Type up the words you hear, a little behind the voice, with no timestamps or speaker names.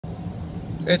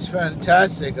It's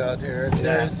fantastic out here. Yeah.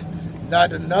 There's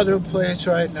not another place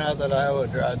right now that I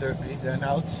would rather be than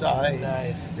outside.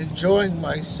 Nice. Enjoying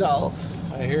myself.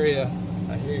 I hear you.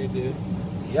 I hear you, dude.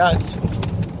 Yeah,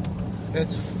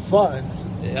 it's fun.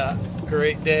 Yeah,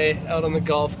 great day out on the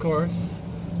golf course.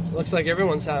 Looks like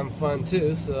everyone's having fun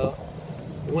too, so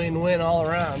win-win all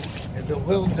around. In the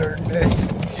wilderness.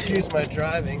 Excuse my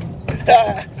driving.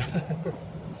 A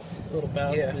little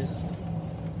bouncy.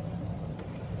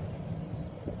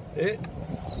 Yeah.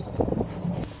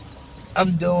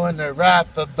 I'm doing a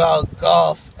rap about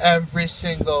golf every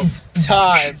single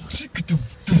time.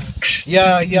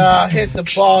 Yeah, hit the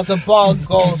ball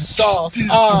goes soft.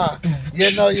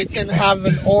 You know you can have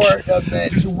an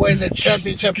ornament to win the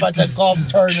championship at the golf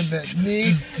tournament. Me,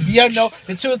 you know,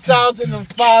 in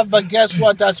 2005, but guess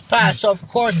what? That's past. So of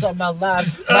course I'm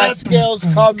alive. My skills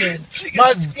coming.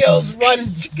 My skills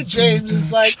running. James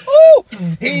is like, ooh,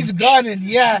 he's gunning.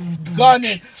 Yeah,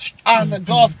 gunning on the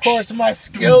golf course. My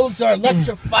skills are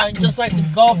electrifying, just like the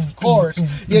golf course.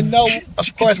 You know,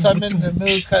 of course I'm in the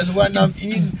mood, because when I'm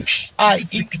eating, I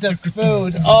eat the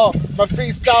food. Oh, my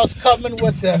freestyle's coming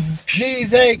with the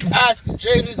knees ache. Ask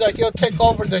James, like, he'll take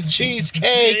over the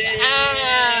cheesecake.